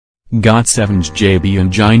GOT7’s JB and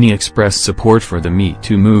Jinyoung expressed support for the Me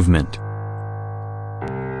Too movement.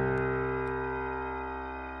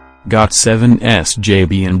 GOT7’s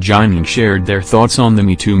JB and Jinyoung shared their thoughts on the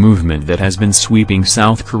Me Too movement that has been sweeping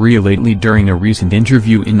South Korea lately during a recent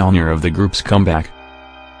interview in honor of the group's comeback.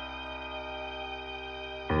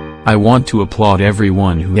 "I want to applaud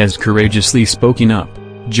everyone who has courageously spoken up,"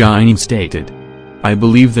 Jinyoung stated. "I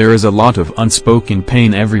believe there is a lot of unspoken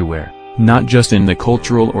pain everywhere, not just in the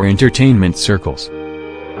cultural or entertainment circles.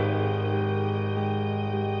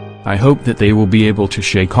 I hope that they will be able to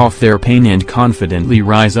shake off their pain and confidently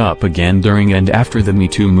rise up again during and after the Me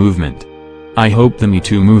Too movement. I hope the Me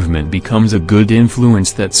Too movement becomes a good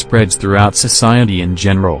influence that spreads throughout society in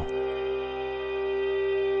general.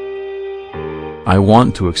 I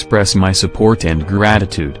want to express my support and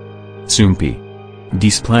gratitude. Soompi.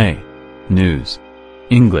 Display. News.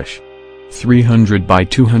 English. 300 by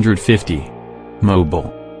 250.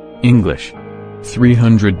 Mobile. English.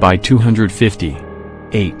 300 by 250.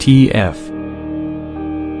 ATF.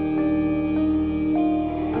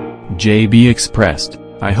 JB expressed,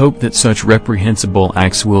 "I hope that such reprehensible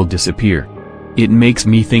acts will disappear. It makes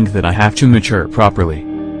me think that I have to mature properly.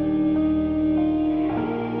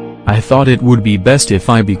 I thought it would be best if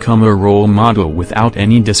I become a role model without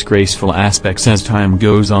any disgraceful aspects as time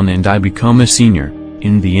goes on and I become a senior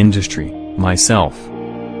in the industry myself."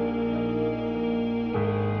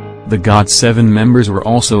 The GOT7 members were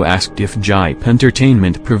also asked if JYP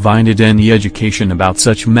Entertainment provided any education about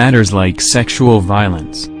such matters like sexual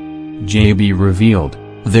violence. JB revealed,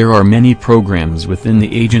 "There are many programs within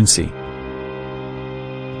the agency.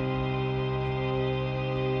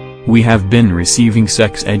 We have been receiving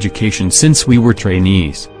sex education since we were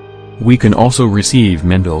trainees. We can also receive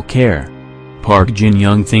mental care. Park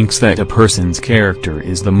Jinyoung thinks that a person's character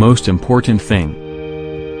is the most important thing.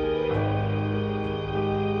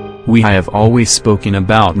 We have always spoken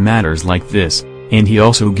about matters like this, and he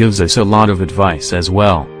also gives us a lot of advice as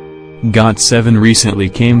well." GOT7 recently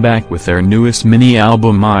came back with their newest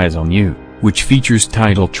mini-album Eyes on You, which features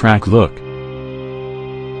title track Look.